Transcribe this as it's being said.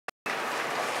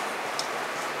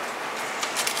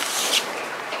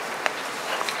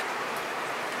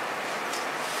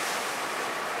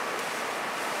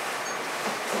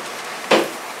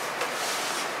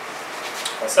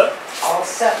set? All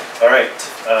set. All right,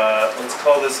 let's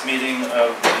call this meeting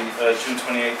of the June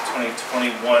 28,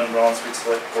 2021 Rollins Street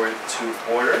Select Board to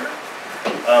order.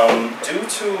 Due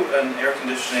to an air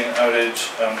conditioning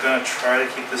outage, I'm going to try to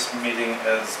keep this meeting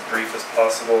as brief as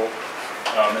possible.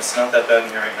 It's not that bad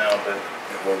in here right now, but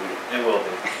it will be. It will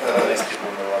be. At least people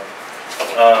will know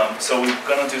up. So we're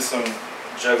going to do some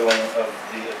juggling of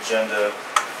the agenda.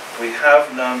 We have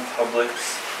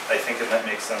non-publics. I think it might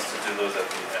make sense to do those at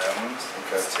the end.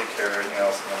 Okay. Let's take care of everything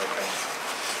else, and then we can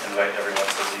invite everyone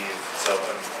to leave. So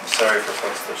I'm sorry for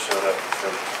folks that showed up for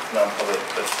non-public,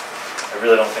 but I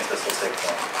really don't think this will take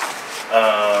long.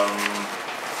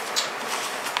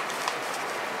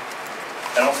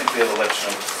 I don't think we have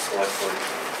election of select board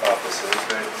officers,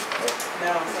 right?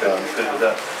 No. Good with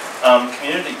that.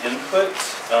 Community input.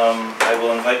 I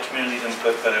will invite community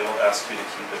input, but I will ask you to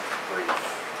keep it brief.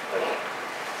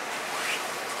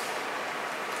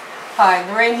 Hi,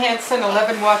 Lorraine Hanson,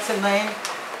 11 Watson Lane.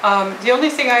 The only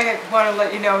thing I want to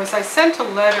let you know is I sent a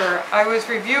letter. I was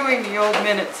reviewing the old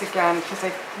minutes again because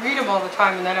I read them all the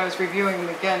time, and then I was reviewing them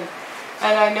again.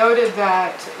 And I noted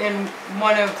that in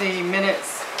one of the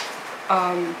minutes,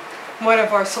 one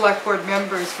of our select board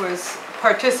members was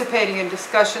participating in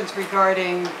discussions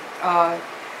regarding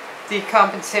the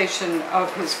compensation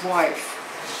of his wife.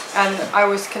 And I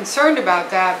was concerned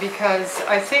about that because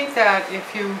I think that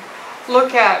if you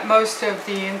look at most of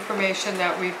the information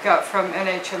that we've got from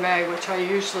NHMA, which I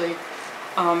usually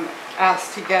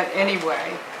ask to get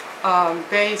anyway,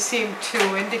 they seem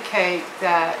to indicate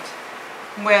that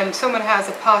when someone has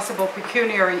a possible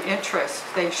pecuniary interest,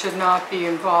 they should not be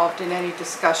involved in any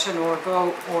discussion or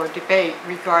vote or debate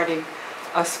regarding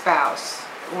a spouse,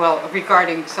 well,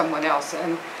 regarding someone else.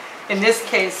 And in this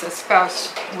case, a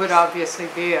spouse would obviously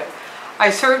be it. I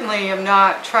certainly am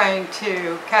not trying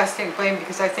to cast any blame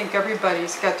because I think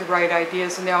everybody's got the right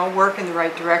ideas and they all work in the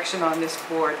right direction on this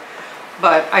board.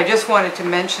 But I just wanted to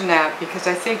mention that because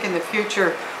I think in the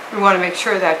future we want to make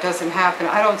sure that doesn't happen.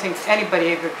 I don't think anybody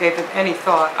ever gave it any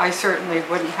thought. I certainly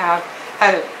wouldn't have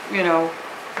had it, you know,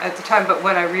 at the time, but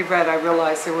when I reread I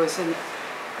realized there was an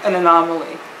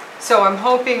anomaly. So I'm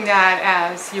hoping that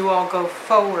as you all go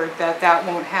forward that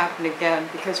won't happen again,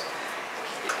 because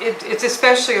it's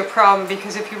especially a problem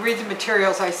because if you read the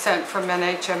materials I sent from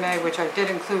NHMA, which I did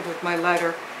include with my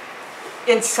letter,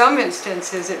 in some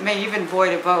instances it may even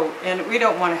void a vote, and we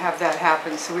don't want to have that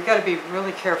happen, so we've got to be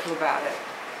really careful about it.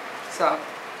 So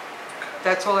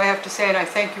that's all I have to say, and I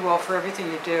thank you all for everything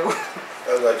you do.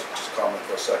 I'd like to just comment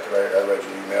for a second. I read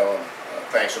your email, and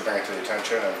thanks for bringing it to the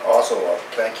attention, and also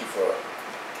thank you for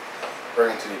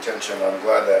bringing it to the attention. I'm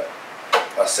glad that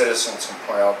our citizens can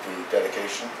point out the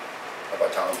dedication of our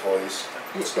town employees,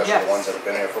 especially Yes. the ones that have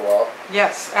been here for a while.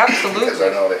 Yes, absolutely. Because I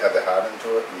know they have their heart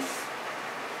into it, and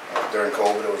during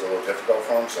COVID it was a little difficult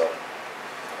for them, so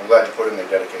I'm glad you put in their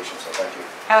dedication, so thank you.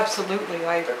 Absolutely,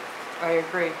 I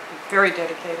agree. Very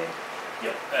dedicated.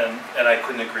 Yeah, and I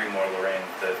couldn't agree more, Lorraine,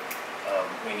 that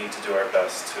we need to do our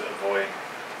best to avoid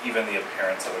even the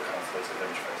appearance of a conflict of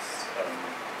interest.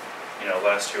 You know,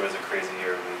 last year was a crazy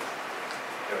year with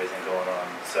everything going on,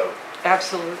 so.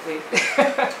 Absolutely.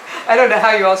 I don't know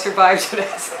how you all survived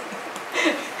this,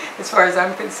 as far as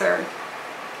I'm concerned.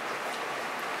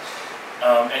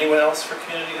 Anyone else for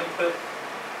community input?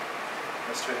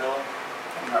 Mr. Hill?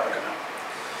 I'm not gonna.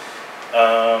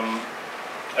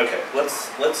 Okay,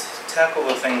 let's tackle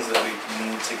the things that we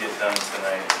need to get done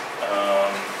tonight.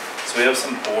 So we have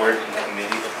some board and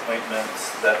committee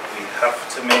appointments that we have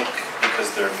to make because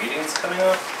there are meetings coming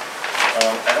up.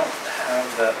 I don't have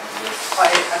that list.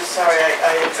 I'm sorry,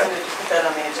 I intended to put that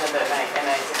on the agenda and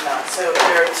I did not. So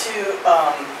there are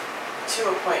two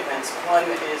appointments. One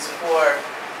is for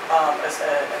as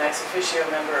an ex officio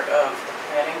member of the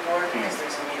planning board, because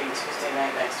there's a meeting Tuesday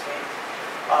night next week.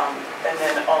 And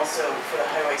then also for the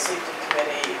highway safety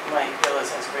committee, Mike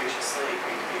Gillis has graciously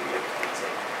agreed to be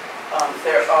reappointed.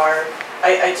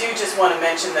 I do just want to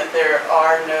mention that there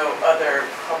are no other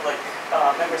public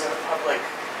members of the public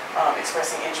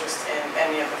expressing interest in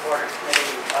any of the board or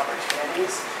committee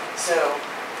opportunities. So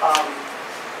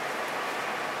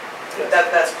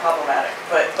that's problematic.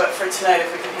 But for tonight,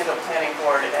 if we can handle planning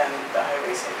board and the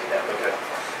highway safety, that would be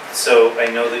helpful. So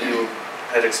I know that you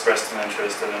had expressed an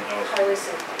interest. I don't know. Highway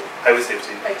safety. Highway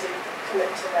safety. I did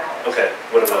commit to that. Okay.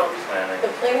 What about planning?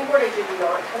 The planning board I did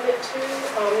not commit to.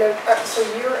 So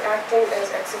you're acting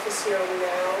as ex officio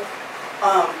now?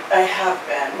 I have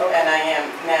been, and I am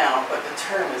now, but the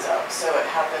term is up, so it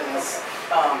happens,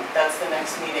 that's the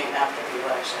next meeting after the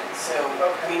election. So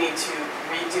we need to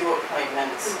redo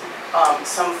appointments.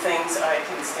 Some things I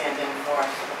can stand in for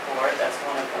the board, that's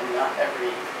one of them, not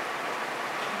every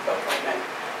appointment.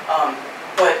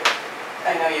 But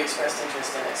I know you expressed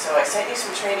interest in it, so I sent you some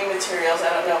training materials.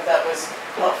 I don't know if that was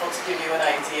helpful to give you an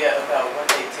idea about what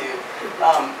they do.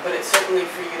 But it's certainly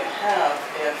for you to have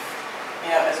if,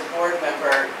 as a board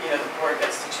member, the board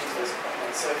gets to choose those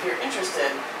appointments. So if you're interested,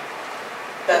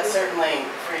 that's certainly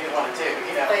for you to want to do,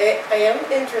 I am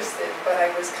interested, but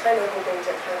I was kind of hoping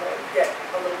to kind of get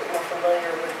a little bit more familiar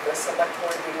with the select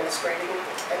board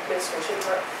administration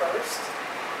part first.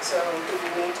 So do we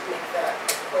need to make that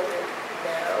appointment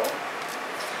now?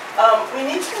 We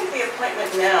need to make the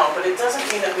appointment now, but it doesn't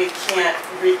mean that we can't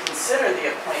reconsider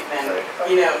the appointment,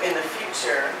 in the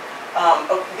future.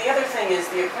 The other thing is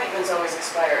the appointments always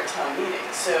expire at town meeting,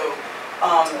 so,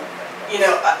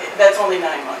 that's only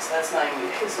 9 months, that's 9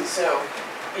 meetings. So,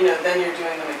 then you're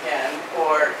doing them again,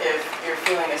 or if you're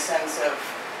feeling a sense of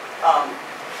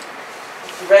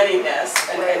readiness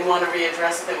and want to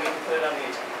readdress it, then we can put it on the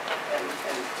agenda and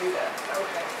do that.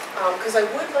 Okay, because I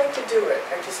would like to do it,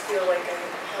 I just feel like I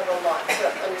have a lot to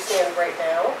understand right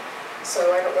now,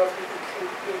 so I don't know if you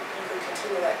could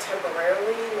continue that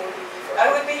temporarily, maybe. I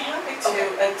would be happy to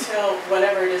until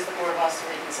whenever it is the board wants to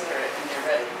reconsider it and you're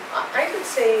ready. I would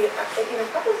say,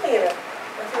 probably I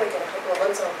feel like in a couple of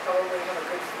months I'll probably have a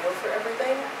good feel for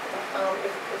everything,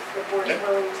 if the board is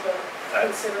willing to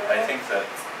consider that. I think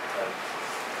that's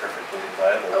perfectly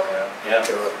viable. Okay. Yeah.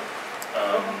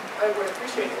 I would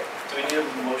appreciate it. Do we need a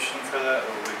motion for that,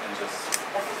 or we can just?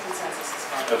 I think consensus is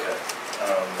fine. Okay.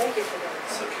 Thank you for that.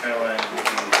 So Caroline will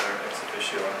be our ex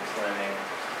officio on planning,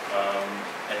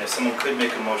 and if someone could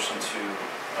make a motion to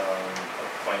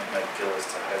appoint Mike Gillis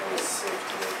to highway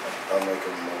safety. I'll make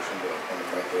a motion to appoint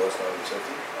Mike Gillis to highway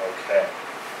safety. Okay.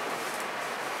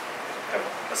 Have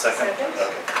a second? Second.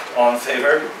 Okay. All in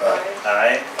favor? Aye.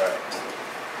 Aye. All right.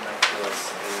 Mike Gillis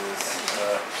is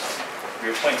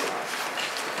reappointed.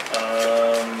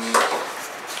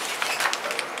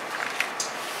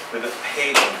 With the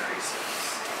pay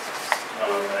increases,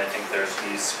 and I think there's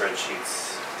these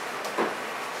spreadsheets.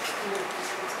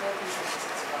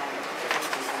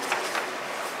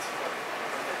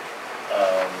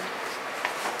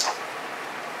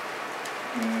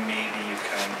 Maybe you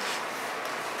can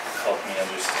help me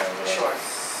understand what Sure. I'm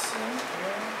saying.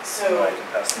 So, I can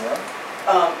pass them on.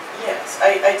 yes,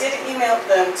 I did email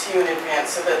them to you in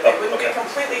advance so that they wouldn't be okay.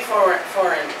 completely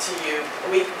foreign to you.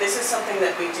 This is something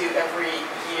that we do every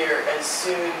year as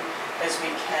soon as we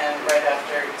can right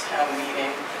after town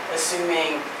meeting,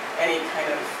 assuming any kind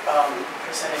of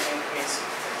percentage increase,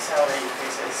 salary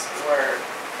increases were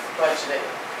budgeted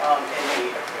in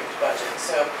the approved budget.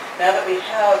 So now that we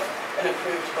have an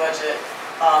approved budget,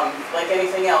 like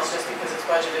anything else, just because it's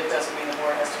budgeted doesn't mean the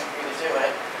board has to agree to do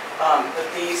it. But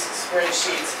these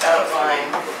spreadsheets outline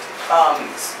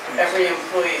every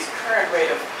employee's current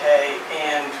rate of pay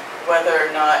and whether or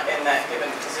not in that given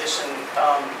position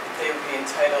they would be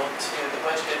entitled to the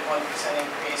budgeted 1%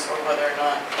 increase or whether or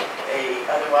not they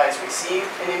otherwise receive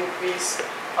an increase.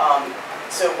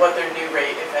 So what their new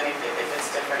rate, if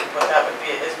it's different, what that would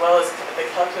be, as well as the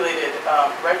calculated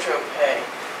retro pay,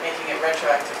 making it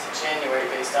retroactive to January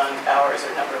based on hours or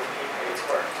number of pay periods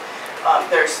worked.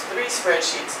 There's 3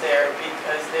 spreadsheets there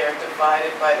because they're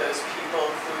divided by those people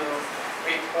who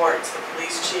report to the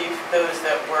police chief, those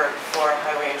that work for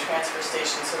highway and transfer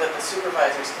stations so that the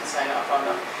supervisors can sign off on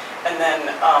them. And then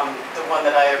the one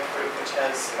that I approve, which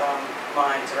has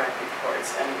my direct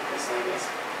reports and miscellaneous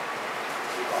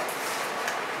people.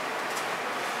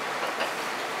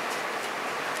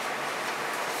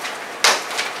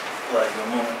 Allow you a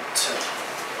moment to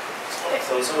flip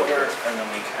those over, and then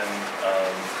we can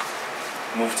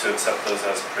move to accept those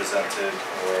as presented,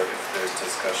 or if there's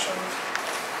discussion.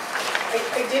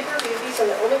 I did review these,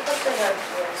 and the only question I had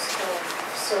was,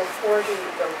 so for the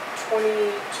 2020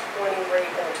 rate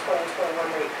and the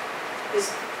 2021 rate,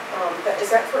 is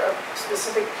that for a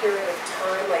specific period of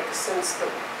time, like since the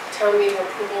town meeting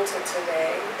approval to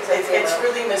today? It's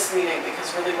really misleading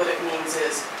because really what it means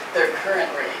is their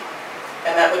current rate,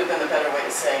 and that would have been the better way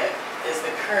to say it, is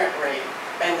the current rate,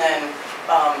 and then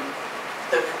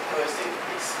the proposed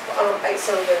increase.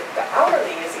 So the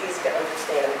hourly is easy to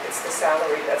understand, it's the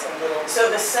salary that's a little... So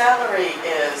the salary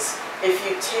is, if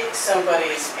you take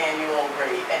somebody's annual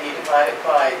rate and you divide it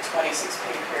by 26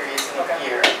 pay periods in a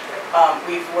year,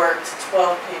 we've worked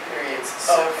 12 pay periods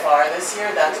so far this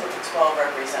year, that's what the 12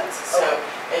 represents. So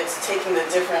it's taking the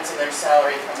difference in their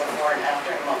salary from before and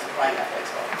after and multiplying that by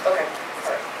 12. Okay,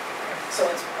 all right. So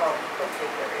it's per pay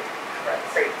period. Correct.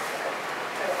 Great.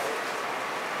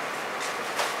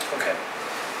 Okay.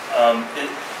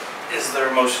 Is there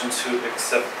a motion to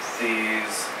accept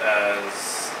these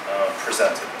as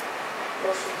presented?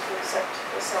 motion to accept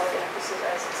the salary increases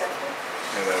as accepted.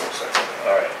 And then we'll second that.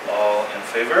 All right, all in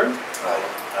favor? Aye.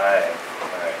 Aye.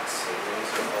 All right, so those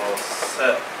are all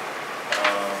set.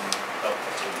 Oh, I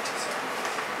do need to sign this.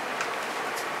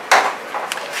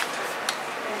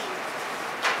 Thank you.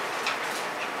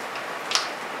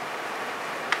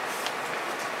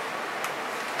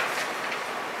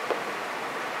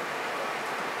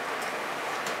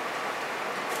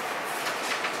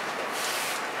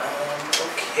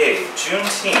 Okay,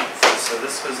 Juneteenth. So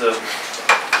this was a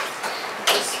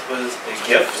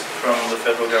gift from the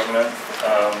federal government.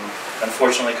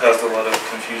 Unfortunately, caused a lot of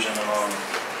confusion among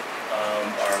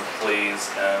our employees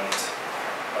and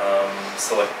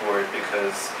select board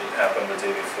because it happened the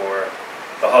day before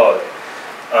the holiday.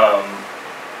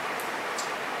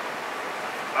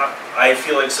 I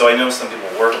feel like, so I know some people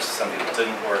worked, some people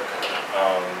didn't work.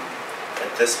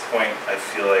 At this point, I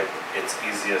feel like it's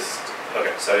easiest.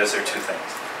 Okay, so I guess there are two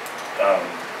things.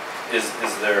 Is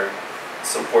there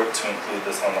support to include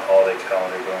this on the holiday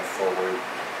calendar going forward?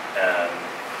 And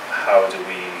how do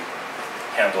we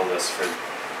handle this for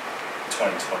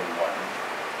 2021?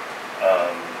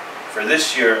 For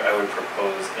this year, I would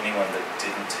propose anyone that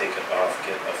didn't take it off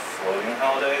get a floating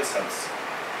holiday, since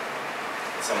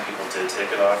some people did take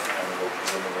it off and will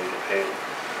presumably get paid.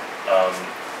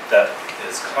 That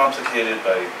is complicated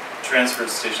by transfer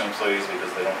station employees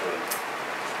because they don't really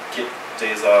get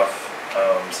days off,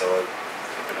 so we're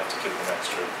going to have to give them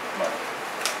extra money,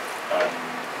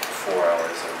 4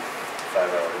 hours or 5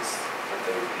 hours that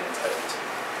they would be entitled to.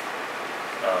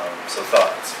 So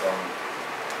thoughts from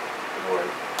the board?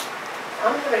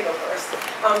 I'm going to go first.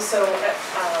 I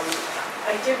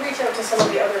did reach out to some of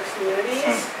the other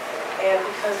communities, and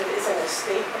because it isn't a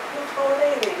state-approved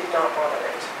holiday, they did not honor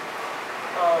it.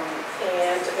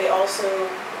 And they also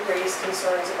raised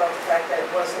concerns about the fact that it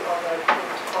wasn't on the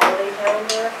approved holiday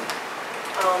calendar.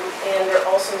 And there are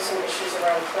also some issues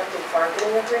around collective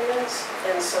bargaining agreements.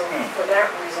 And so for that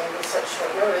reason, with such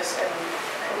short notice and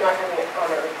not having it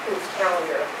on an approved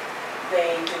calendar,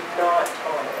 they did not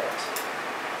honor it.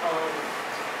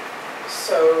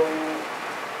 So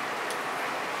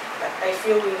I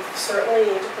feel we certainly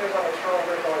need to put it on the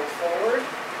calendar going forward.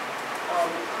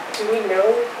 Do we know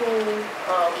who,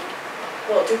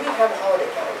 do we have a holiday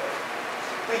calendar?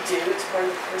 We do, it's part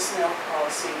of the personnel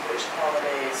policy, which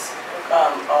holidays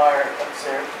are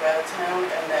observed by the town,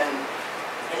 and then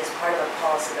it is part of a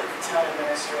policy that the town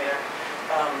administrator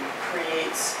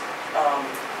creates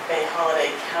a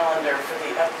holiday calendar for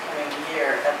the upcoming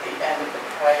year at the end of the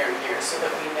prior year, so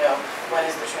that we know when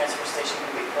is the transfer station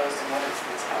going to be closed and when is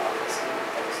the town office going to be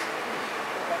closed.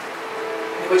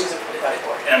 Which is approved by the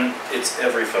board. And it's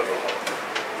every federal holiday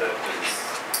that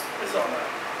is on that.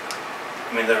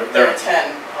 I mean, there There are are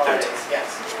 10 holidays, yes.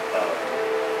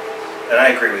 And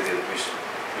I agree with you that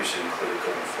we should include it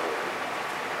going forward.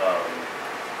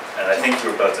 And I think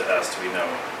you were about to ask, do we know?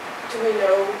 Do we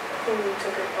know who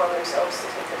took it upon themselves to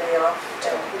take the day off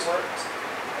and who worked?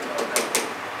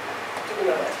 Do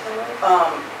we know that,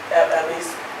 Caroline? At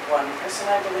least one person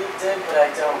I believe did, but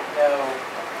I don't know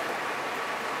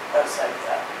outside of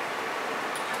that.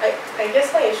 I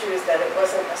guess my issue is that it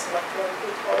wasn't a select board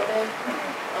approved holiday.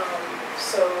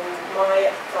 So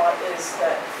my thought is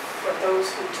that for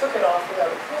those who took it off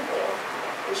without approval,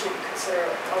 we should consider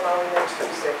allowing them to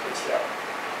use their PTO.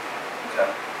 Okay.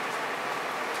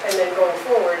 And then going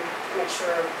forward, make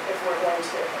sure if we're going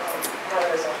to have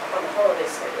it as on the holiday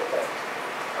schedule. But,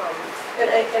 and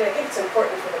I think it's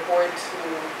important for the board to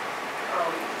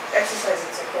exercise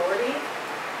its authority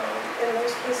in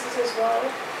those cases as well,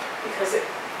 because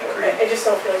I just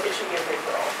don't feel like it should be a free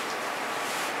for all.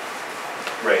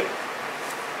 Right.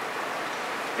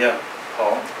 Yeah,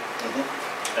 Paul?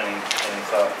 Any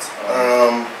thoughts?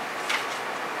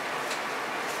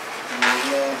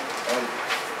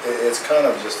 It's kind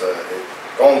of just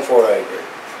going forward, I agree.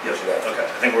 Yes, Should have- okay,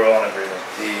 I think we're all in agreement.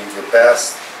 The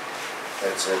best,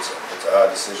 it's a hard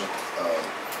decision. I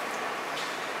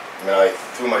mean, I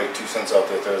threw my 2 cents out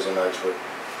there Thursday night,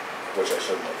 which I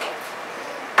shouldn't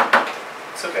have.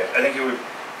 It's okay, I think you were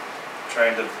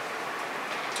trying to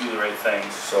do the right thing.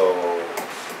 So,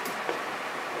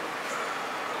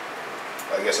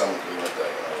 I guess I'm agreeing with that,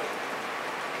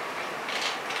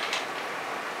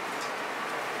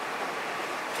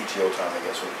 PTO time, I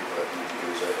guess, for people that need to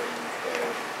use it,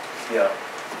 Yeah,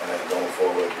 and then going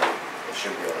forward, it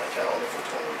should be on our calendar for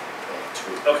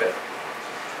 2022. okay.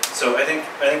 So I think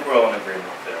we're all in agreement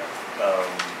there.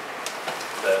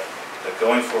 That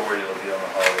going forward, it'll be on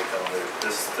the holiday calendar.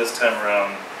 This time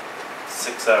around,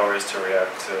 6 hours to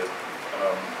react to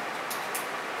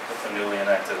a newly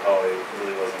enacted holiday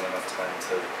really wasn't enough time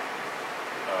to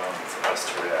for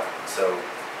us to react. So,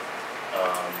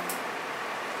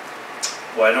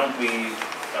 why don't we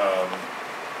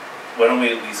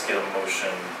at least get a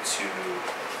motion to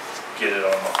get it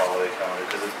on the holiday calendar,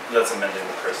 because that's amending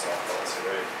the personnel policy,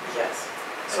 right? Yes,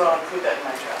 so I'll include that in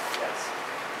my draft, yes.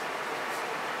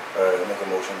 Make a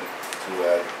motion to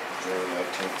add June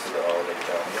 19th to the holiday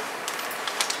calendar.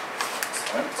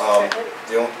 Excellent.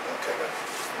 The only, okay, good.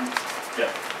 Yeah.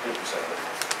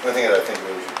 The only thing that I think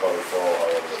we should probably follow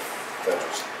all of the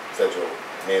federal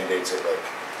mandates it, like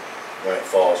when it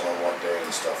falls on one day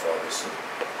and stuff, obviously.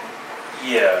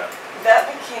 Yeah.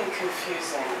 That became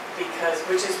confusing because,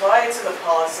 which is why it's in the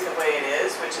policy the way it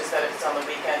is, which is that if it's on the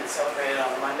weekend, it's celebrated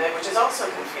on the Monday, which is also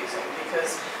confusing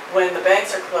because when the banks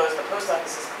are closed, the post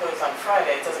office is closed on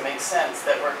Friday, it doesn't make sense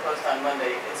that we're closed on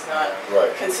Monday. It's not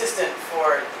Right. consistent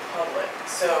for the public.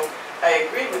 So I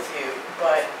agree with you,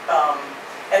 but,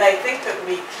 and I think that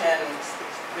we can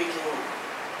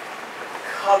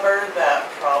cover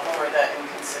that problem or that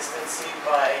inconsistency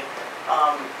by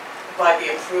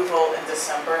the approval in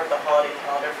December of the holiday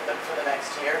calendar for the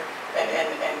next year and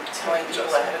telling people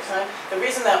ahead of time. The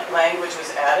reason that language was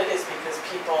added is because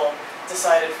people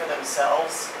decided for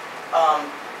themselves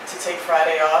to take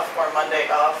Friday off or Monday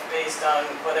off based on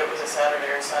whether it was a Saturday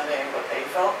or Sunday and what they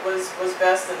felt was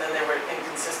best, and then there were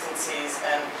inconsistencies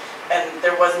and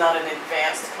there was not an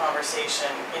advanced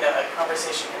conversation, a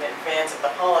conversation in advance of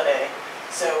the holiday.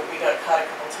 So we got caught a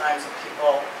couple times with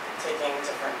people taking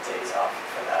different days off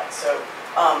for that. So,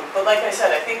 but like I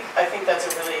said, I think that's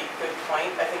a really good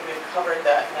point. I think we've covered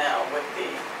that now with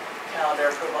the calendar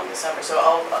approval in December. So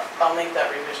I'll make that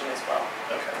revision as well.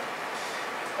 Okay.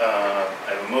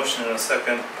 I have a motion and a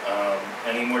second.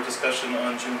 Any more discussion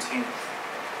on Juneteenth?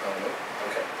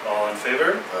 Okay. All in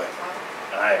favor?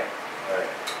 Aye. All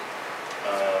right.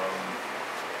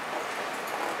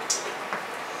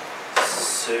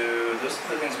 So those are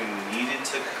the things we needed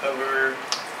to cover.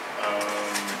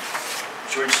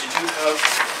 George, did you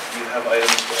have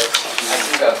items for us? I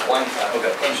do have one.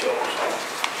 Okay.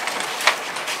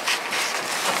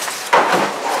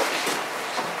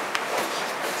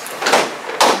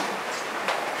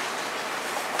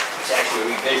 It's actually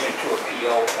a revision to a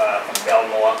PO from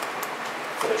Belmore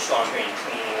for the storm drain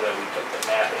cleaning where we took the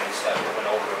mapping and stuff, we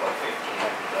went over about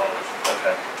 $1,500.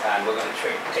 Okay. And we're gonna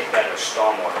take that as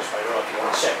stormwater, so I don't know if you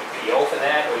want to set a PO for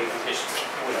that, or you can just,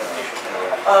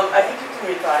 I think you can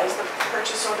revise the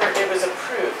purchase order. It was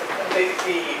approved. The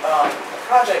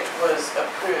project was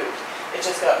approved. It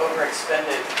just got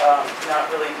overexpended, not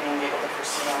really being able to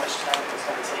foresee how much time it was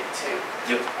going to take to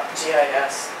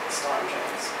GIS the storm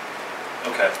drains.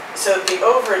 Okay. So the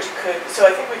overage so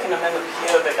I think we can amend the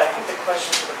PO, but I think the question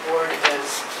to the board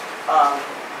is,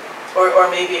 or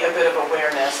maybe a bit of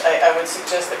awareness. I would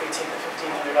suggest that we take the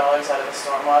 $1,500 out of the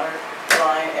stormwater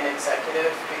line in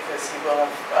executive because he will have,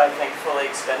 I think, fully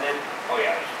expended oh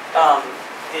yeah.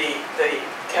 The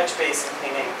catch basin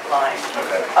cleaning line.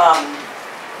 Okay.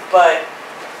 But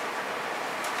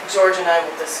George and I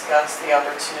will discuss the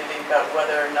opportunity about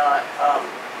whether or not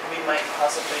we might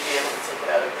possibly be able to take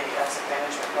it out of the asset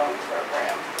management loan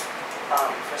program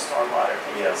for stormwater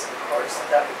because, of course,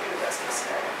 that would be the best case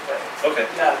scenario, but Okay.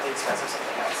 not at the expense of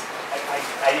something else.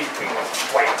 I didn't bring a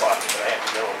white copy, but I have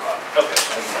a yellow copy. Okay,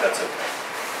 I think that's okay.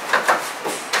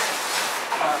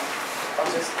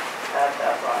 I'll just add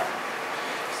that line.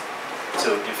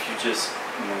 So if you just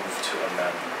move to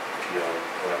amend PO,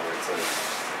 whatever it says,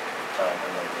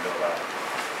 and then you go out.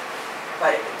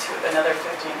 Like to another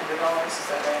 $1,500, is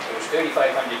that right? It was $3,500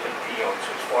 for the PO,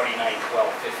 so it's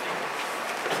 $49,1250.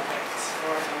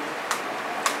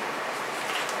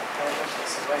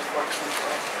 So by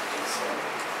 14,1250, so.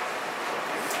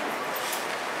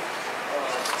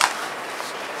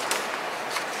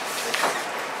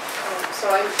 So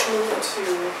I move to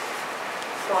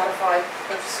modify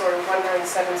purchase order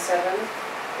 1977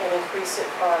 and increase it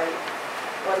by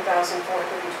 $1,412.50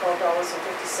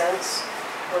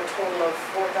 for a total of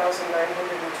 $4,912.50.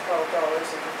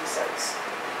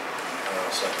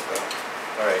 Second that.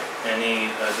 All right,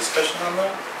 any discussion on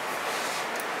that?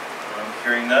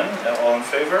 Hearing none, all in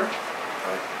favor?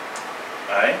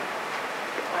 Aye.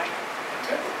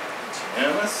 Okay, it's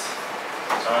unanimous.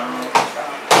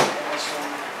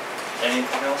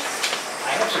 Anything else?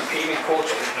 I have some paving quotes,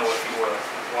 I didn't know if you were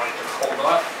wanting to hold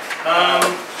off.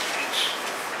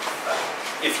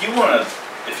 If you wanna,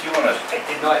 I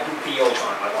did not do POs on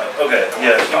them, I wanted to. okay,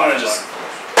 yeah, if you wanna just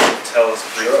tell us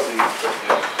briefly.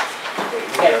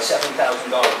 We had $7,000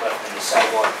 left in the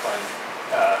sidewalk fund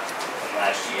from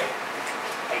last year.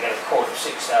 I got a quote of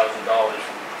 $6,000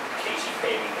 from Casey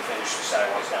Paving to finish the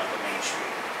sidewalks down to Main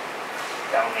Street.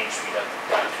 Down Main Street, up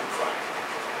down to front.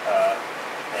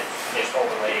 that's just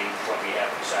overlaying what we have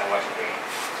for sidewalks and green,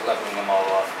 leveling them all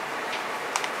off.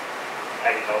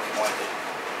 I didn't know if you wanted to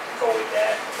go with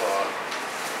that, or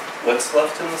What's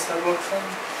left in the sidewalk fund?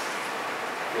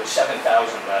 there was 7,000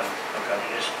 left, Okay. and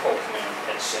this quote came in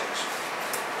at 6.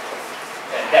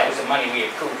 And that was the money we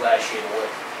approved last year to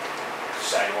work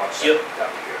sidewalks Yep.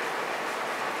 up here.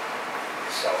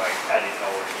 So I didn't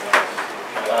know if you wanted to do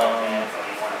it on that, or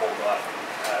you want to hold off.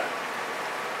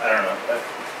 I don't know.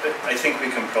 I think we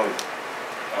can probably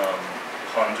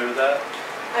ponder that.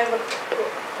 I have a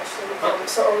question.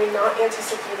 So are we not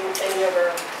anticipating any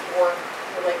other work,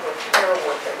 like repair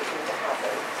work that would need to happen?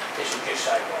 This is just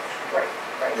sidewalks, Right,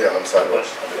 right. Yeah, on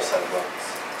sidewalks. Other sidewalks.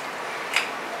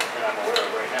 and I'm aware of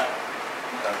right now.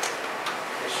 Okay.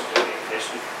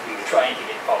 We were trying to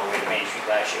get all the way to Main Street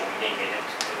last year, we didn't get it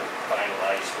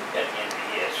finalized at the end of the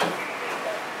year, so we didn't get it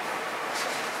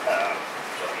done.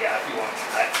 So, yeah, if you want,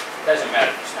 it doesn't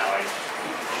matter just now, I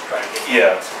just try to get.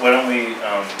 Yeah, why don't we,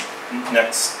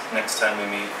 next time we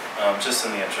meet, just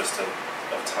in the interest of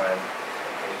time,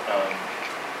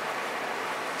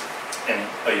 and,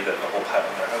 you got the whole pile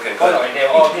in there, okay, Oh, no, good. and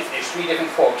they're all different, there's 3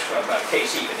 different quotes from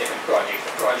KC for different projects.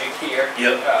 The project here,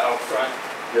 Yep. out front,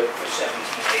 Yep. for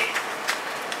 17.8.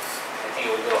 I think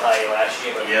it was a little higher last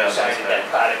year, but we Yeah, decided that's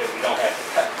that part of it, we don't have to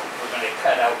cut, we're gonna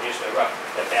cut out just the rough,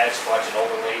 the bad spots and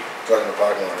overlay Talking the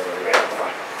parking lot right right in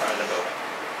front of the building.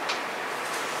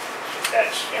 So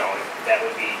that's, that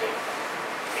would be to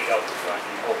take out the front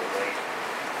and overlay,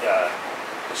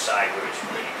 the side where it's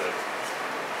pretty good.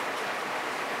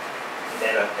 And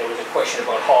then there was a question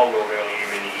about Hall Road earlier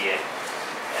in the year.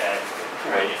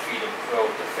 200 feet of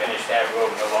road to finish that road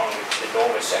along with the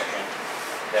Dover section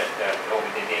that Dover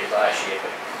did theirs last year, but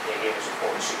they gave us a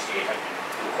quote of 6,800 to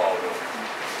do Hall Road.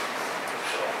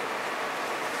 So,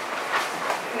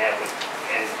 and that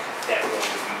road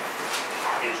would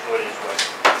be as good as what,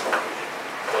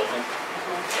 Billman?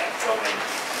 Yeah, Billman,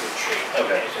 good shape.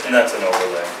 Okay, So and that's an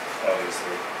overlay,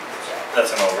 obviously.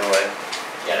 That's an overlay.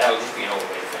 Yeah, that would just be an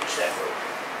overlay to finish that road.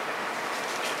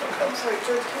 I'm Okay. sorry,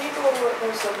 George, can you go over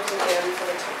those numbers again for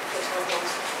the town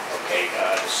homes? Okay,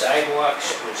 the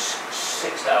sidewalks was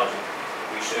 6,000,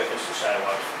 resurfaced the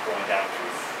sidewalks going down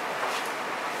through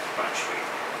Front Street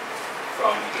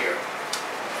from here.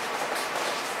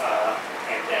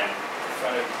 And then in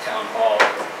front of the town hall,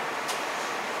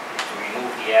 is to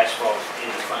remove the asphalt in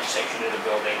the front section of the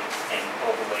building and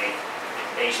overlay,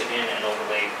 base it in and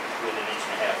overlay with 1.5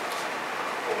 inches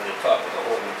over the top of the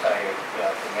whole entire,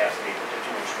 from after they put the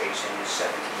 2-inch base in is 17.8.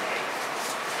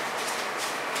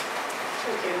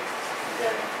 Thank you. And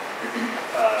then,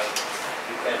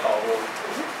 you had Hall Road,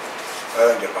 I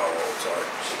didn't get power road, sorry.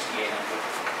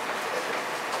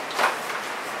 6,800.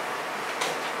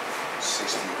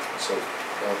 60, so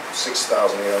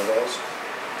 $6,800?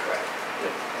 Correct.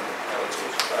 That was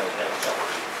that was all.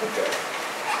 Okay.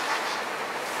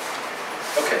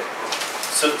 Okay,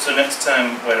 so next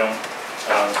time, why don't,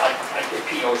 I get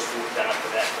POs done up for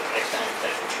that, but next time if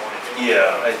that's what you want to do.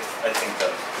 yeah, I think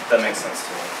that makes sense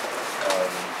to me.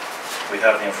 We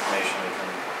have the information, we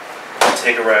can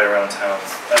take a ride around town.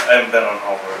 I haven't been on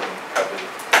Hall Road in probably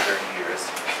 30 years,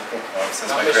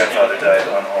 since Not my missing grandfather anything. died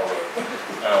on Hall Road.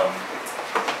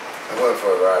 I went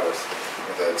for a ride with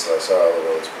that, so I saw all the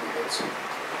roads pretty good. So,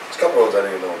 there's a couple roads I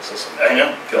didn't even know existed. I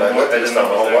know, I Gilmore, lived I in this didn't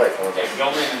town know my whole was life. I was Yeah, like,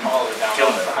 Gilman and Hall are down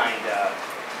Gilman. behind,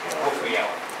 Hooper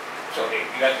Yell. So you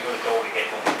have to go to Dover to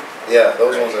get home. yeah,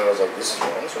 those ones I was like, this is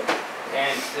wrong, this one.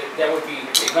 And that would be,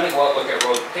 if you're gonna go out and look at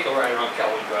roads, take a ride around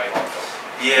Kelvin Drive also.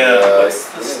 Yeah, We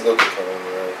didn't look at them,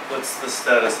 right? what's the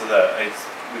status of that?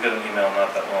 We got an email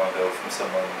not that long ago from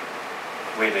someone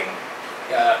waiting.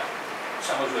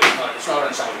 Someone's really not, it's not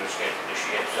on someone's schedule this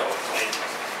year, so. And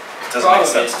It doesn't make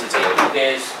sense to do They it. do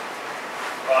theirs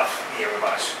off here of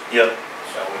us. Yep,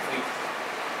 So if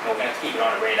we're gonna keep it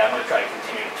on the radar, I'm gonna try to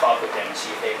continue to talk with them and see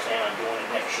if they plan on doing it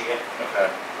next year. okay,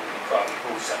 We can probably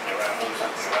move something around, but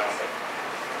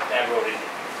that road is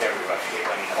very rough shape,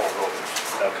 I mean, the whole road is,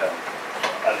 okay.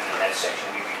 other than that section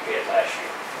we repaired last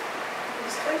year. I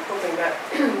was kind of hoping that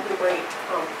we might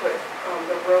put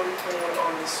the road plan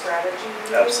on the strategy.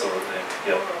 meeting. Absolutely,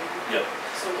 yep, yep.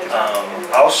 So we can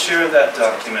talk. I'll share that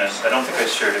document, I don't think I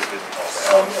shared it with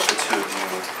the two of you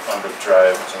on the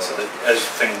drive, so that as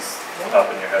things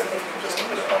pop in your head, you can just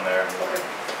put it on there and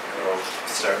we'll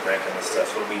start ranking the stuff,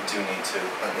 but we do need to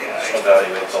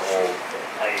evaluate the whole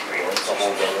I agree. road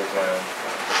plan.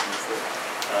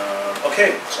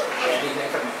 Okay, Sorry. Anything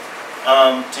from,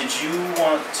 did you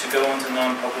want to go into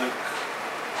non-public?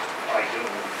 I do.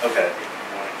 Okay. If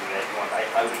you wanna do that,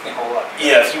 we can hold up.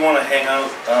 Yeah, if you want to hang out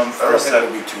I for a don't think sec.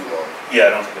 it'll be too long. Yeah, I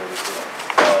don't think it'll be too long.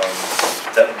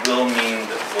 that will mean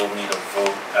that we'll need a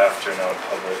vote after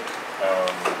non-public.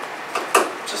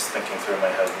 Just thinking through in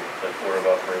my head, like order of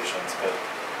operations, but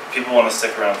if people want to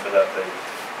stick around for that,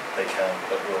 they can,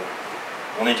 but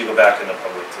we'll need to go back into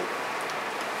public too.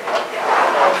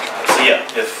 So yeah,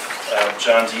 if,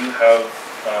 John, do you have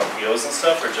POs and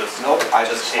stuff, or just? Nope, I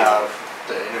just Kate? have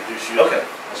to introduce you Okay. to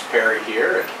Ms. Perry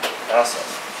here. Awesome.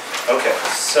 Okay,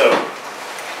 so.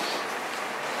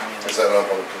 Is that on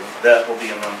public too? That will be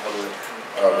a non-public.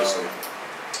 Obviously.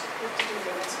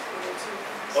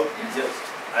 Oh, yes.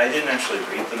 I didn't actually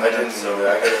read the I didn't minutes, so.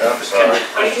 either. I'm sorry.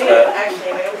 I did,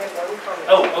 actually, I only have one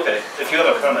comment. Oh, okay, if you have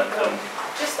a comment, then,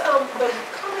 Just, the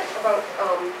comment about,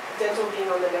 dental being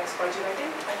on the next budget, I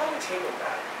thought we tabled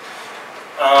that.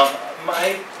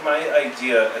 my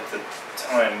idea at the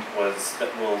time was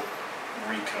that we'll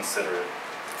reconsider it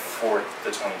for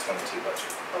the 2022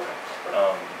 budget. Okay.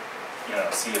 You know,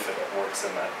 see if it works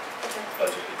in that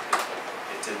budget.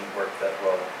 It didn't work that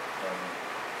well in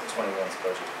the 21's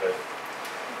budget, but.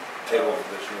 Table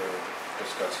this year,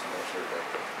 discussing next year, but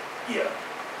Yeah,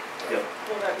 yep,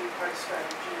 Will that be part of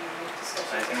strategy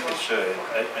discussion? I think it should.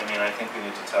 I mean, I think we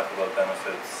need to talk about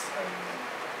benefits and,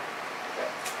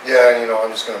 yeah, and you know,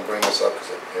 I'm just gonna bring this up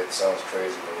because it sounds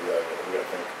crazy, but we gotta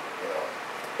think, you know,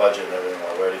 budget and everything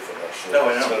already for next year.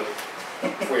 No, I know. So,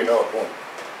 before you know it, boom.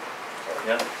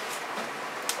 yeah.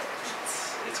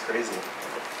 It's crazy.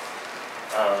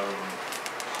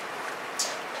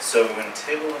 So we're gonna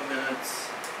table the minutes.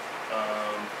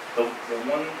 The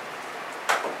one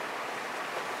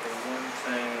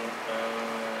thing,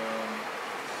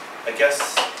 I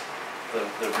guess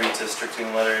the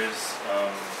redistricting letters,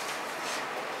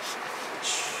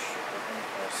 which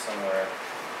are somewhere,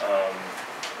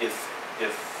 if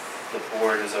the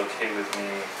board is okay with me,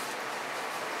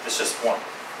 it's just one,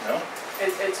 no?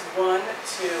 It's 1, 2,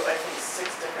 I think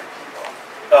 6 different people.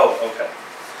 Oh, okay.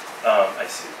 I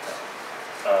see.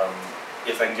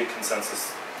 If I can get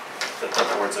consensus that the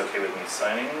board's okay with me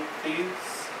signing these,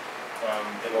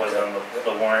 it was on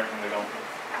the warrant and we don't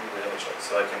really have a choice,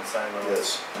 so I can sign those.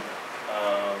 Yes.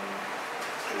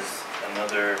 There's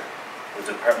another, the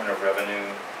Department of Revenue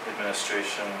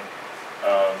Administration.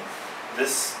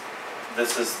 This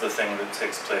is the thing that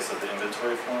takes place at the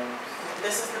inventory forms.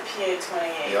 This is the PA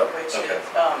 28, Yep. which Okay.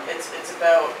 is, it's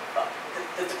about,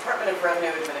 the Department of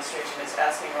Revenue Administration is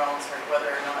asking Rollinsford whether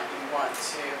or not you want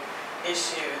to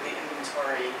issue the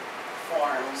inventory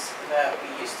forms that we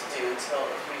used to do until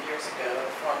a few years ago,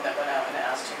 the form that went out and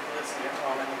asked you who lives in your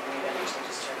home and if you made any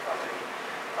changes to your property.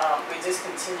 We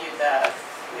discontinued that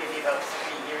maybe about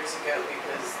 3 years ago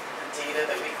because the data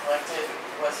that we collected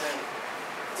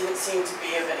didn't seem to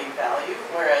be of any value,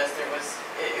 whereas it was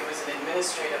an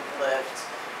administrative lift.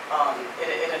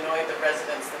 It annoyed the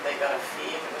residents that they got a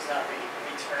fee if it was not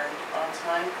returned on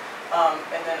time.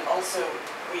 And then also,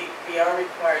 we are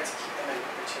required to keep them in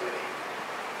perpetuity.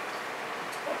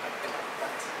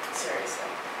 Seriously.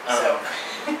 So,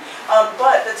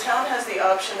 but the town has the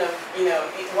option of, you know,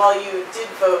 while you did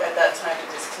vote at that time to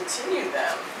discontinue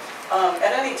them,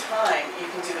 at any time you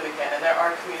can do them again, and there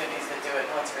are communities that do it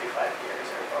once every 5 years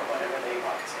or whenever they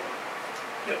want to.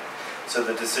 Yep. So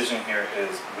the decision here is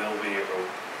will we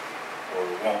or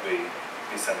won't we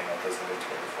be sending out those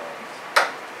inventory forms?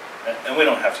 And we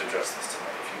don't have to address this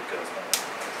tonight if you guys want to.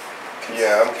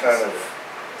 Yeah, I'm kind of,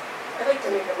 I'd like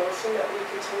to make a motion that we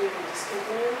continue to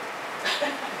discontinue.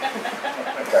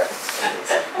 okay.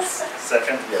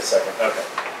 Second? Yeah, second. Okay.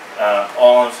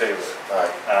 All in favor?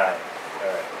 Aye. Aye.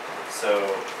 All right. So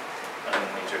I'm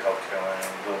gonna need your help,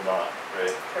 Caroline. Will not,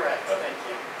 right? Correct, Okay. thank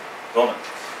you. Bowman.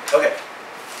 Okay. I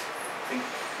think,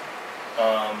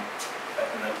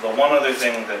 and the one other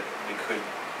thing that we could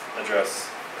address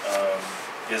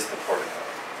is the portico.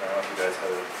 I don't know if you guys had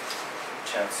a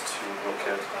chance to look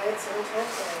at. Tried several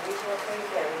times and I need to look at it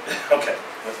again. Okay,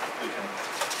 we can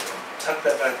tuck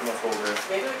that back in the folder.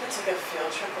 Maybe we could take a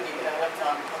field trip when you get out of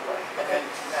non-public and then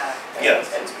come back. Yeah, And-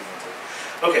 that's what we can do.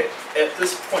 Okay, at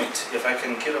this point, if I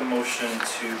can get a motion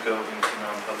to go into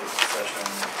non-public session,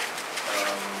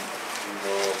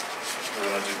 we're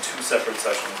gonna do 2 separate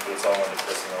sessions, but it's all under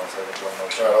personnel, so I think one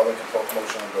motion. All right, I'll make a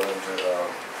motion to go into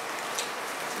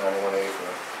 91A for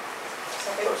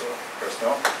Second.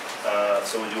 Personnel.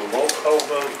 So we do a roll call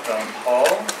vote. Paul,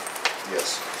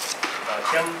 yes.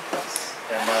 Kim,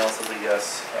 and Miles is a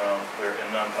yes. We're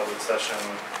in non-public session.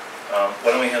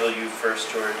 Why don't we handle you first,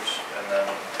 George, and then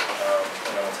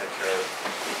we'll take care of.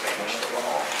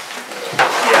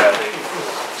 Yeah.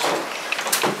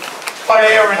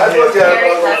 I've looked at it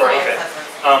real quick.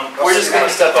 Okay. We're just gonna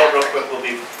step out real quick. We'll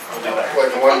be back.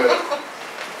 Like 1 minute.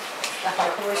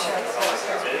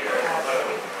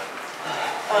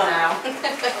 No.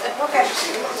 Okay.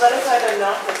 Let us either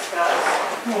not discuss.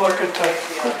 Look at that.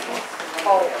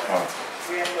 Oh,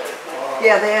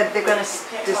 Yeah, they're gonna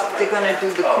do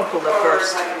the cupola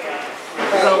first.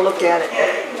 We're gonna look at it.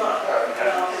 I'm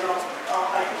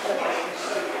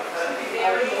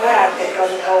glad they're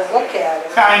gonna go look at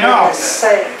it. I know. For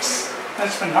sakes.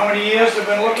 That's been how many years they've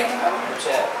been looking at it? What's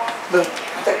that?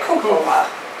 The cupola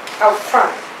out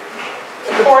front.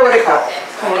 The portico.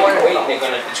 Wait,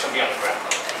 it's gonna be on the ground.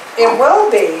 It will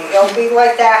be. It'll be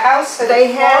like that house in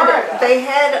Florida. They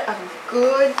had a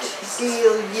good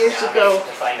deal years Yeah, ago. To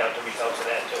find out the results of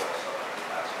that too.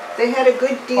 They had a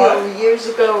good deal years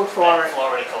ago for That it.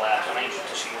 Florida collapse, I'm anxious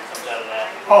to see what comes out of that.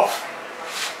 Oh,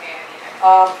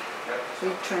 What are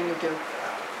you trying to do?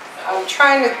 I'm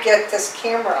trying to get this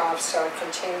camera off so I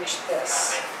can change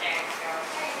this.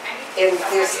 And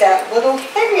there's that little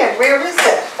thing here. Where is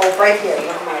it? Oh, right here.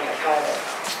 Never mind, I got it.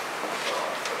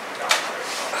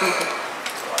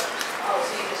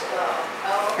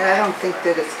 I don't think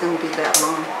that it's gonna be that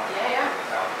long,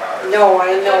 No,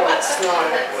 I know it's not.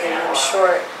 And I'm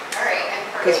sure,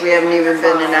 because we haven't even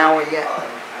been an hour yet.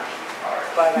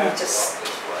 but I just,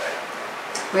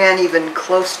 We aren't even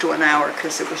close to an hour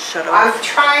because it was shut I'm off.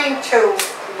 trying to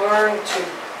learn to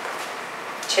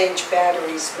change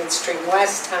batteries midstream.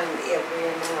 Last time it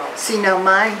ran out. See, now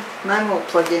mine won't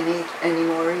plug in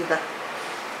anymore either.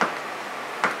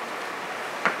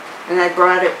 And I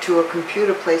brought it to a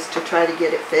computer place to try to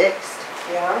get it fixed.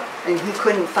 Yeah? And he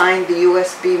couldn't find the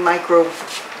USB micro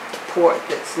port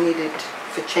that's needed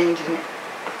for changing it.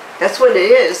 That's what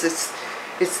it is.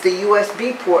 It's the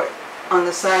USB port on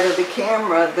the side of the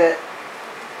camera that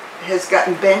has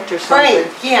gotten bent or something.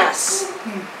 Right, yes.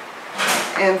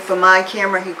 And for my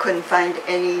camera, he couldn't find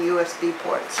any USB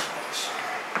ports.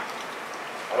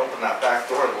 I opened that back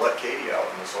door to let Katie out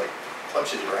and it's like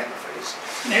punches you right in the face.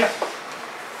 yeah.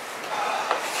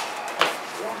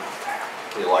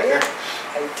 You like her?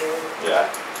 I do. Yeah,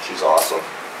 she's awesome.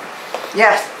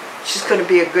 Yeah, she's gonna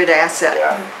be a good asset.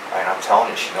 Yeah, and I'm telling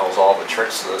you, she knows all the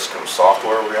tricks to this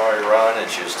software we already run,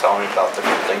 and she was telling me about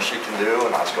different things she can do,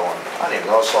 and I was going, I didn't even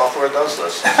know software does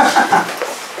this.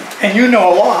 And you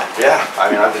know a lot. Yeah, I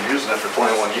mean, I've been using it for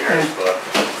 21 years, but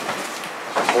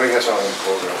What do you guys want to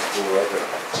close it? Cool right there.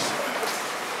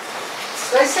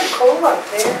 Nice and cool up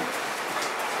there.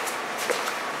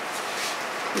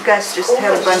 You guys just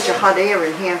had a bunch of hot air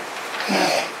in here.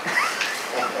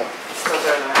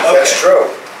 That's true.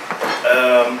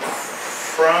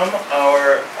 From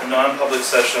our non-public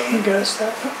session, You guys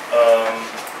that?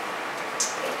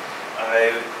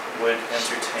 I would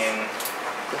entertain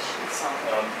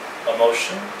Solid. a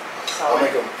motion. Solid.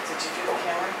 make a- Did you do the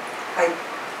camera?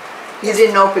 You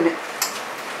didn't open it.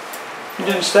 You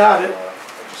didn't start it.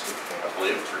 I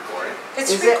believe it's recording. It's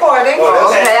Is it? recording. Oh,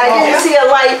 Okay, I didn't see a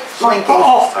light blinking.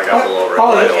 Oh, I got the little red Oh,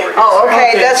 light okay. over here. Oh, okay,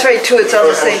 Okay. that's right too, it's on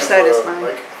the same side as mine.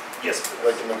 Mike, Yes, I'd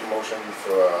like to make a motion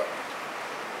for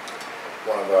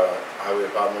one of our highway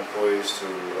department employees to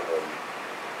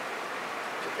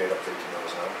pay up to $18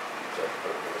 an hour. Is that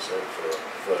what I'm gonna say,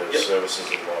 for his Yep. services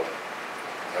involved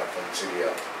from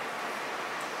CDL.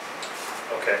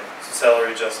 okay, so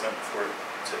salary adjustment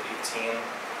to 18.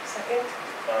 Second.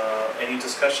 Any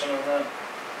discussion on that?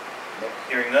 Nope.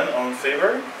 Hearing none, all in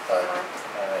favor? Aye.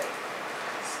 Aye.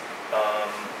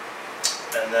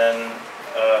 And then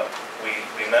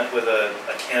we met with a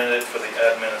candidate for the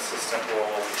admin assistant role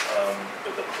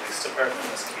with the police department,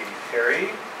 Ms. Katie Perry.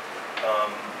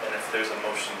 And if there's a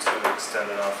motion to extend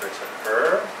an offer to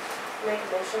her. Make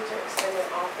a motion to extend an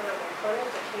offer of employment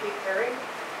to Katie Perry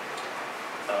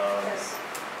as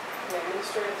an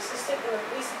administrative assistant in the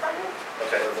police department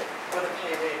Okay, With a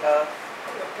pay rate of,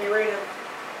 with a pay rate of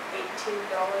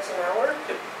 $18 an hour.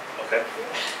 okay.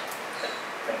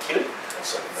 Thank you. I'll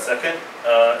second that. Second,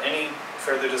 any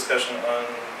further discussion on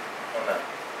that?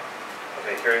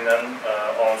 Okay, hearing none,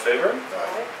 all in favor?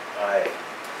 Aye. Aye.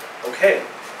 Okay,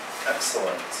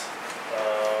 excellent.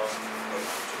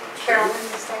 Carolyn,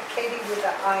 is that Katie with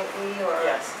the IE or?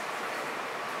 yes.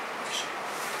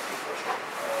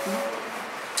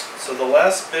 So the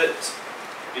last bit,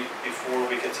 before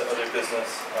we get to other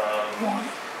business,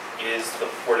 is the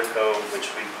portico, which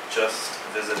we just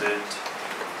visited.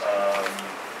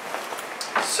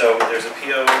 So there's a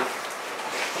PO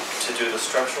to do the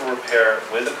structural repair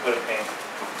with a coat of paint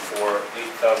for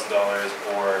 $8,000,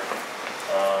 or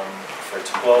for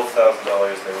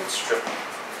 $12,000, they would strip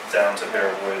down to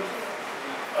bare wood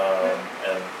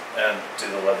and do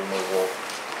the lead removal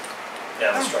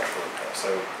and the structural repair. So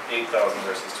 8,000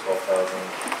 versus 12,000.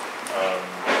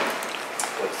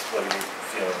 What are your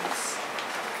feelings?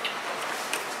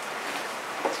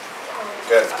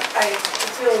 Good.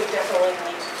 It's feel we definitely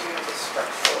need to do the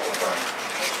structural work,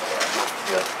 for sure.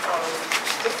 Yeah.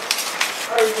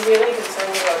 Are you really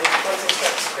concerned about it once they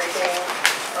start scraping,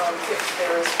 if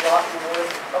there is rotten wood,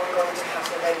 are we going to have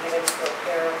to then get into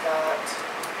repair of that?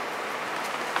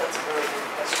 That's a really good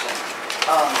question.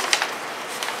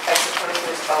 I suppose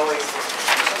there's always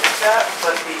potential with that,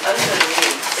 but the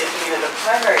underneath, the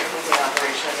primary painting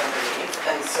operation is underneath,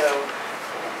 and so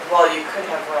while you could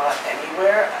have rot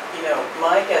anywhere,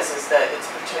 my guess is that it's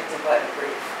protected by the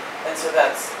roof, and so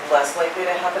that's less likely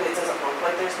to happen. It doesn't look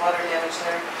like there's water damage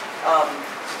there,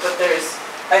 but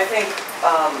I think,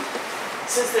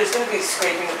 since there's going to be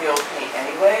scraping of the old paint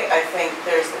anyway, I think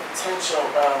there's the potential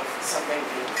of something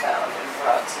being found and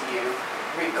brought to you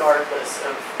regardless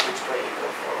of which way you go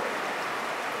forward.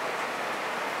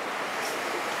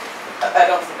 I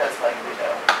don't think that's likely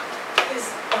though.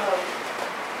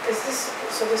 Is this,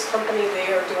 so this company, they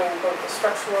are doing both the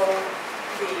structural,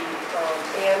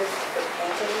 and the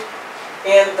painting?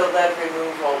 And the lead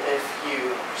removal if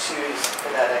you choose for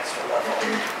that extra level.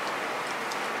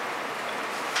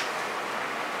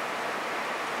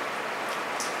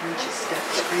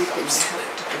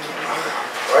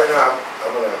 Right now,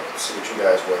 I'm gonna see what you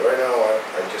guys weigh. Right now,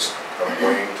 I'm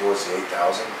weighing towards the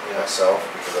 8,000 myself,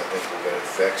 because I think we'll get it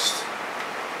fixed.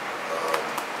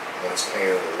 When it's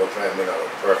painted, it'll look nice. It may not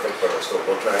look perfect, but it'll still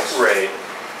look nice. Right.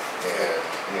 And,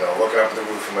 looking up at the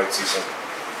roof, you might see some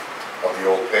of the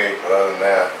old paint, but other than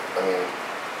that,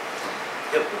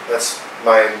 Yep. that's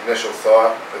my initial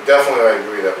thought. But definitely, I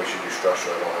agree that we should do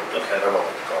structural. I don't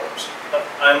like the columns.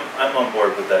 I'm on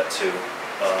board with that too.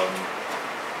 I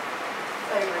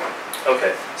agree.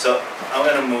 Okay, so I'm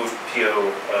gonna move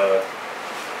PO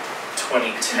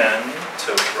 2010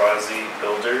 to Razi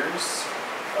Builders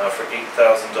for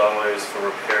 $8,000 for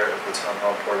repair of the town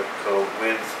hall portico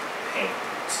with paint.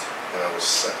 And I will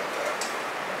second that.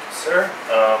 Thank you, sir.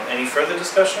 Any further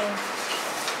discussion?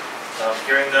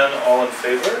 Hearing none, all in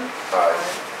favor?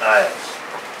 Aye.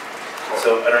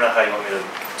 So I don't know how you want me to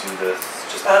do this.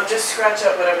 Just scratch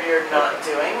out whatever you're not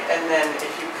doing, and then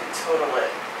if you could total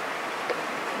it,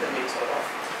 the new total.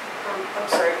 I'm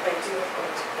sorry, I do have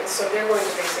one. So they're going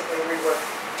to basically rework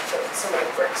some of the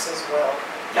bricks as well.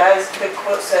 As the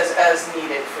quote says, as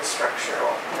needed for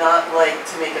structural, not like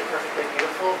to make it perfectly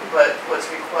beautiful, but what's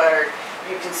required.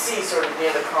 You can see sort of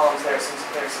near the columns there's some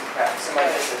cracks. So my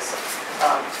guess is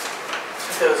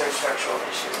those are structural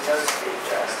issues, and those can be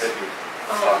addressed. I bet your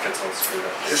pockets all screwed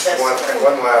up. Just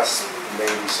one last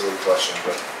maybe silly question,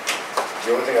 but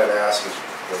the only thing I'd ask is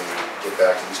when you get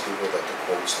back to these people that the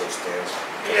quotes, those stands.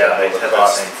 Yeah, I had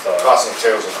that same thought. Cost of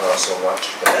materials is not so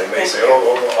much, but they may say,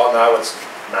 oh, now it's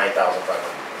 9,500.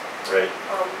 Right.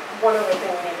 One other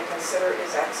thing we need to consider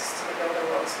is access to the building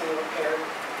while it's being repaired.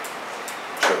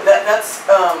 Sure. That's,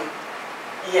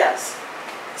 yes.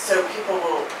 So people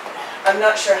will, I'm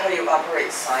not sure how you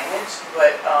operate signage,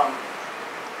 but,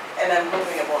 and I'm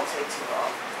hoping it won't take too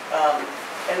long.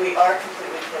 And we are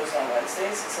completely closed on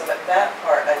Wednesdays, so that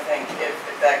part, I think, if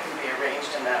that can be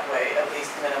arranged in that way, at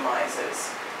least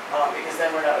minimizes, because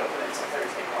then we're not open until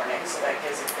Thursday morning, so that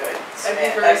gives a good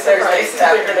span. Thursday if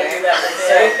they're gonna do that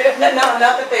today. No,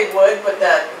 not that they would, but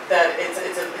that it's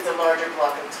a larger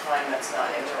block of time that's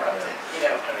not interrupted,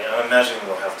 I mean, I'm imagining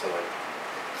we'll have to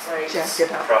Right.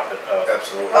 prop it up.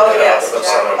 Absolutely. Oh, yes, With the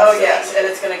sun on oh, it. yes, and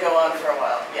it's gonna go on for a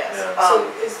while, yes. Yeah. So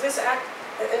is this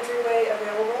entryway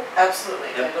available?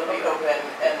 Absolutely, Yep. it'll be open,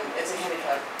 and it's a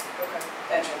handicap Okay.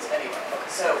 entrance anyway.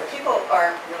 So people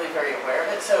aren't really very aware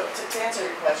of it, so to answer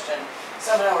your question,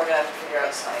 somehow we're gonna have to figure out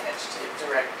signage to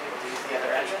direct people to use the other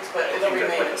entrance, but I it'll think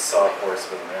remain. like a sawhorse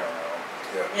with an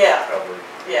arrow. Yeah,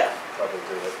 Probably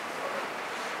do it.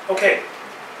 Okay.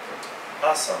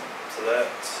 Awesome. So that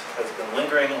has been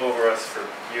lingering over us for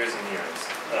years and years.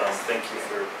 Thank you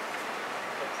for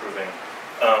approving.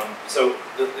 So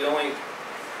the only,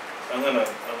 I'm gonna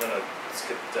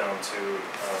skip down to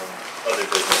other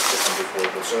business to come before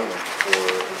the Zoom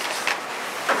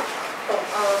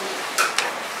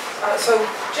So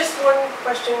just one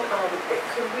question,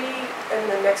 could we, in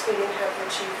the next meeting, have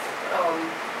the chief,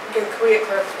 could we get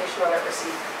clarification on that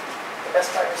receipt, the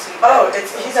Best Buy receipt?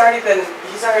 he's already,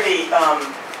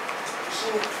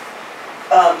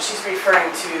 she's referring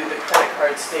to the credit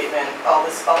card statement. All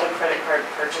the credit card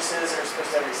purchases are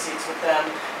supposed to have receipts with them.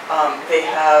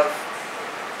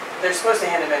 They're supposed to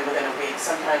hand them in within a week.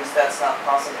 Sometimes that's not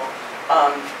possible.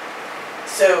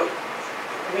 So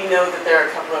we know that there are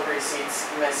a couple of receipts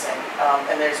missing,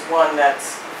 and there's one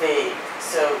that's vague.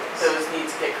 So those need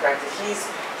to get corrected. He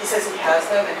says he has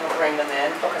them and he'll bring them in.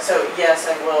 Okay. So yes,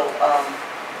 I will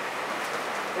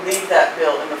leave that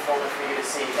bill in the folder for you to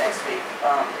see next week.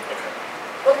 Okay.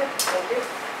 Okay, thank you.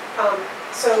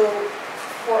 So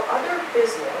for other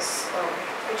business,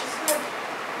 I just had,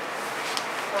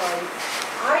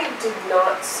 I did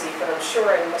not see, but I'm sure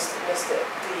I must have missed it,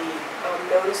 the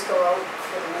notice go out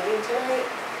for the meeting tonight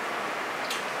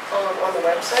on the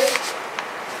website.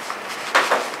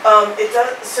 It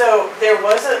does, so there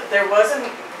was a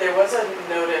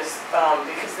notice,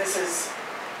 because this is,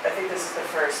 I think this is the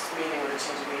first meeting with a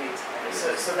change of meeting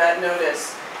time. So that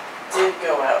notice did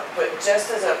go out, but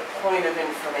just as a point of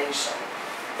information,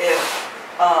 if,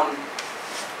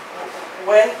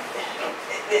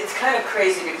 it's kind of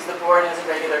crazy because the board has a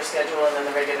regular schedule and then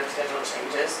the regular schedule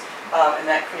changes, and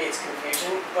that creates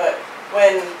confusion, but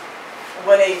when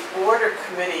a board or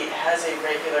committee has a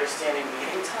regular standing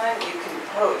meeting time, you can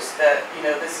post that,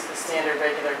 this is the standard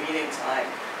regular meeting time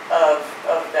of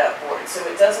that board. So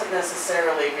it doesn't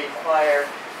necessarily require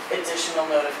additional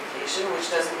notification,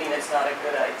 which doesn't mean it's not a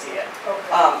good idea.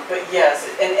 Okay. But yes,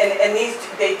 and these,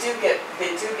 they do get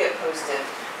posted,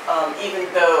 even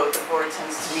though the board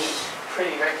tends to meet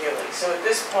pretty regularly. So at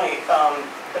this point,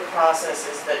 the process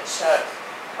is that Chuck,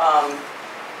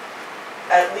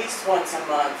 at least once a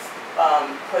month,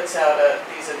 puts out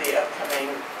these are the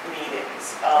upcoming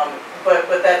meetings.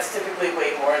 But that's typically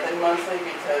way more than monthly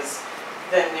because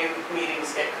then new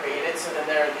meetings get created, so then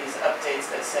there are these updates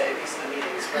that say these are the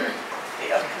meetings for the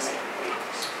upcoming week.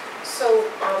 So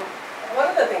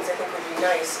one of the things I think would be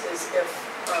nice is if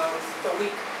the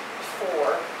week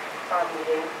before our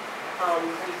meeting,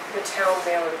 the town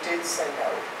mailer did send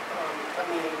out a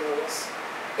meeting notice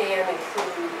and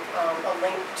include a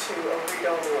link to a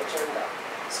read-only agenda,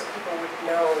 so people would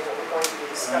know what we're going to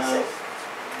be discussing.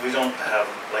 We don't have,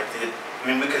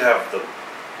 we could have the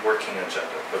working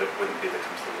agenda, but it wouldn't be the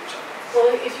complete agenda.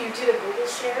 Well, if you did a Google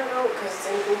share though, because it's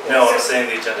in Google. No, I'm saying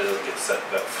the agenda doesn't get set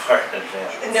that far in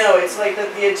advance. No, it's like the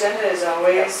agenda is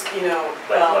always,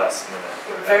 Last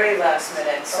minute. very last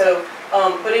minute. So,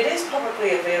 but it is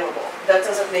publicly available. That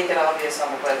doesn't make it obvious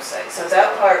on the website. So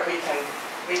that part we can,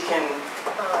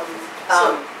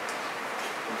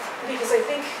 because I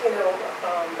think,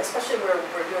 especially where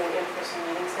we're doing in-person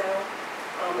meetings now,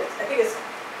 I think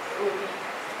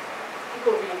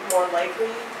people would be more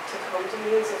likely to come to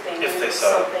meetings if they knew If they there was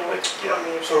saw it, something on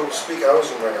the agenda. So I was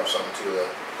gonna bring up something too that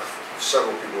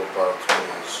several people have brought up to me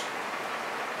is,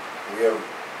 we have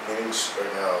meetings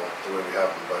right now the way we have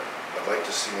them, but I'd like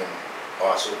to see them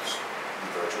also be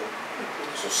virtual.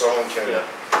 So someone can be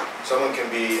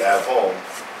at home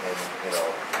and,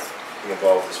 be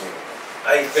involved with this meeting.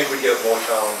 I think we get more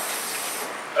town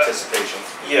participation.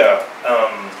 Yeah,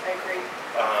 I agree.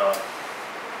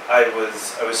 I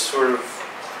was sort of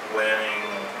planning,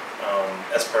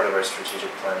 as part of our strategic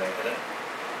planning, and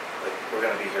we're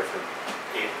gonna be here for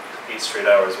eight straight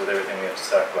hours with everything we have to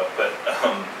talk about, but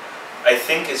I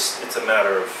think it's a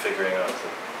matter of figuring out the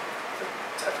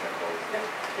technical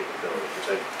capability, which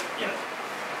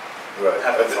Right.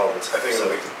 happens all the time. I think it'll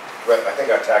make, I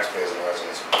think our taxpayers and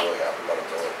residents are really happy about it,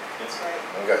 though. That's right.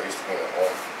 We got used to being at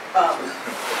home.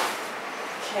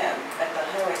 Ken, at the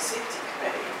Highway Safety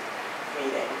Committee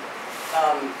meeting,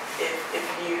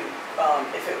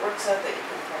 if it works out that you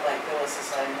can pull Bill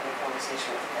aside and have a conversation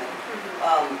with him,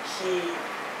 he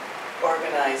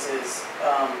organizes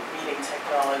meeting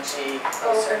technology,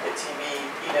 closed circuit TV,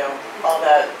 all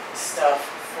that stuff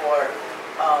for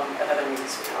another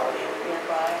municipality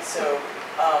nearby. So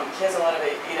he has a lot of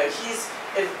it.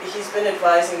 He's been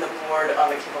advising the board on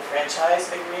the cable franchise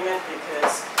agreement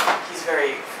because he's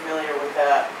very familiar with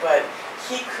that. But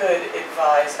he could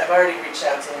advise. I've already reached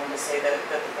out to him to say that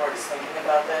the board is thinking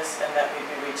about this and that we'd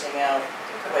be reaching out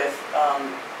with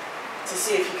to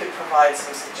see if he could provide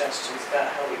some suggestions about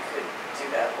how we could do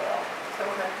that well.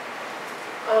 Okay.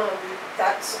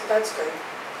 That's good.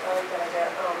 I like that idea.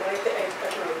 And I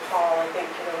agree with Paul. I think,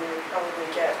 we would probably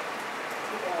get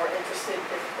people more interested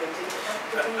if they didn't have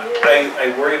to be here.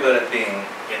 I worry about it being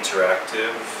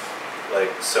interactive,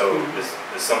 so is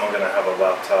someone gonna have a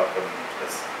laptop and,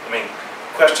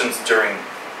 questions during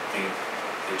the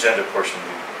agenda portion,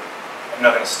 I'm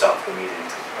not gonna stop the meeting.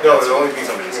 No, it'll only be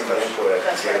somebody's community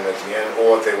question. input at the end,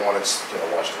 or if they wanted to,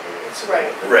 watch the meeting.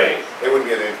 Right. Right. They wouldn't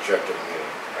get an interactive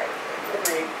meeting.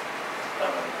 Agreed.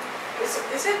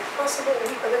 Is it possible,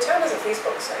 the town has a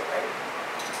Facebook site, right?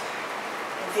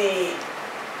 The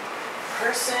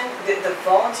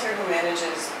volunteer who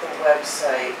manages the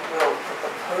website will put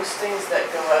the postings that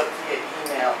go out via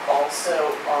email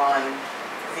also on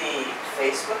the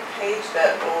Facebook page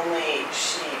that only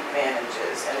she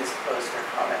manages and is closed for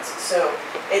comments. So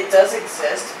it does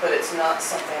exist, but it's not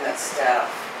something that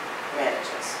staff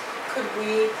manages. Could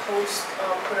we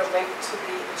put a link to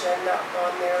the agenda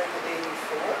on there the day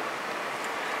before?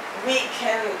 We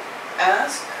can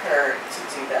ask her to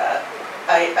do that.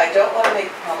 I don't want to make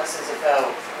promises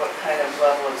about what kind of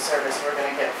level of service we're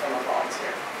going to get from a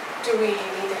volunteer. Do we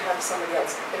need to have somebody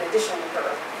else in addition to her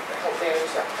to help manage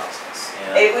that process?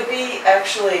 It would be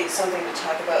actually something to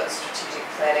talk about in strategic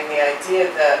planning, the idea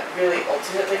that really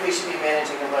ultimately we should be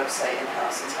managing the website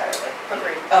in-house entirely.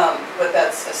 Agreed. But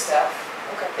that's a staff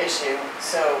Okay. issue,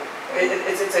 so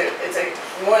it's a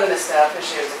more than a staff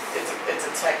issue, it's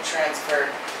a tech transfer,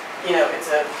 you know, it's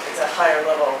a higher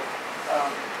level,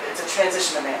 it's a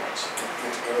transition to manage.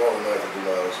 You know what we might have to do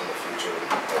now is in the future,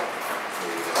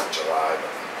 maybe not July,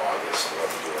 but in August,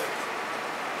 we'll be doing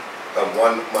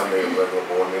one Monday regular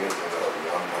board meeting, and then there'll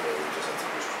be one Monday we just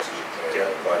introduce strategic planning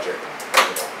and budget,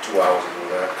 and, 2 hours of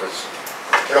doing that, because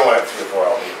we don't want to have 3 or 4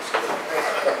 hour meetings.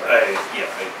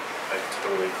 I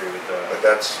totally agree with that. But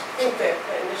that's, I think that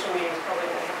the initial meeting is probably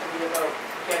gonna have to be about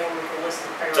getting the list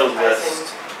and The prioritizing.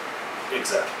 list,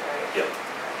 exactly, Right. yep,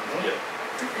 yep,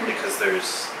 because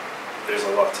there's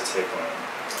a lot to take on.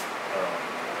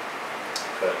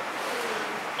 But,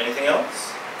 anything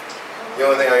else? the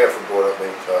only thing I got for board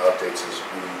updates is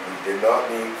we did not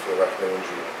meet for recommending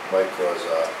Mike was,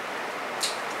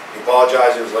 he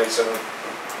apologized, he was late sending,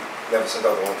 never sent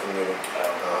out the one from the meeting.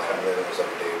 And then it was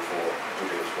like a day before, 2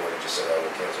 days before, and he just said, I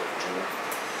will cancel for June.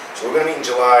 So we're gonna meet in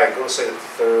July, go say the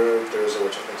 3rd Thursday,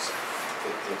 which I think is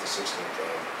 15th to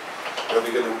 16th. It'll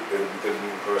be good to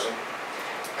meet in person.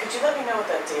 Could you let me know what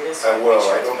that date is? I will,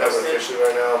 I Make sure don't it's have it posted. officially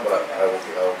right now, but Okay.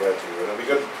 I'll get to you. It'll be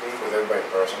good to meet with everybody in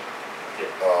person.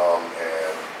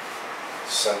 And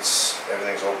since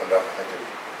everything's opened up, I think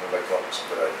we'd like to come up with some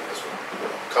good ideas with,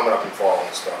 coming up in fall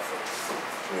and stuff, and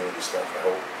community stuff, I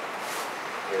hope.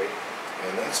 Great.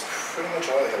 And that's pretty much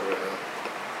all I have right now.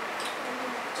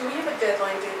 Do we have a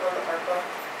deadline date on the ARPA?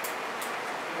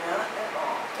 Not at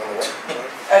all. On the what?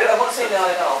 I won't say not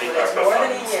at all, The but it's ARPA more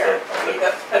than a funds, year. the- We've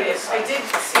got plenty of I time. did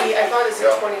see, I thought it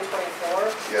said Yeah.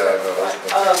 2024. Yeah, I know, those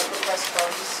are Request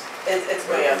funds. It's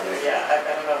way up there, yeah. I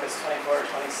don't know if it's 24 or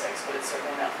 26, but it's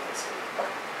certainly not for this week.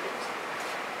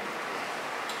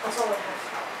 That's all I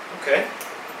have. Okay.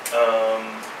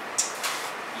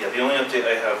 Yeah, the only update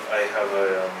I have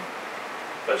a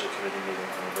budget committee meeting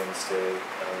on Wednesday,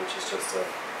 which is just a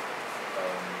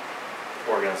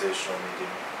organizational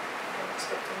meeting. I'm not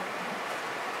expecting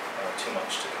too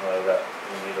much to come out of that.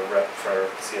 We need a rep for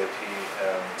CIP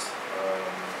and to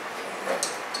Can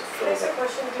I fill ask a that.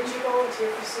 question? Did you volunteer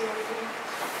for CIP?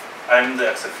 I'm the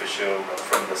ex officio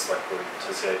from the select board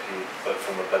to CIP, but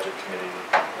from the budget committee.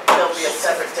 There'll be a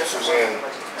separate different one. Suzanne. for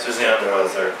budget committee. Suzanne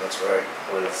was our That's right.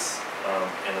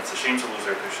 and it's a shame to lose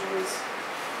her because she was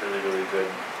really good.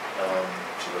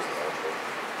 She wasn't eligible.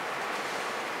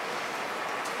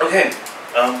 Okay,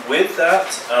 with that,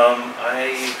 I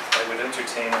would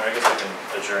entertain, or I guess I can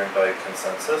adjourn by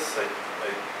consensus.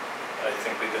 I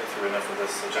think we got through enough of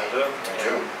this agenda Thank in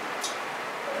you.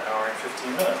 an hour and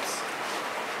 15 minutes.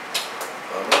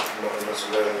 Unless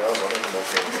there's anything else, I think I'm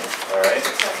okay. All right,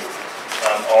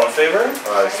 all in favor?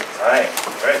 Aye. Aye,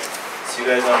 all right. See you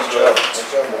guys on Nice job. the,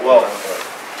 Nice job. Well-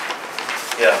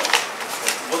 yeah.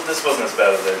 Well, this wasn't as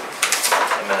bad as I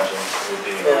imagined it would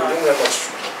be. We didn't have much,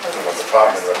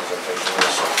 department representation,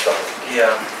 there's some stuff,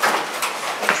 Yeah,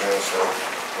 transfer.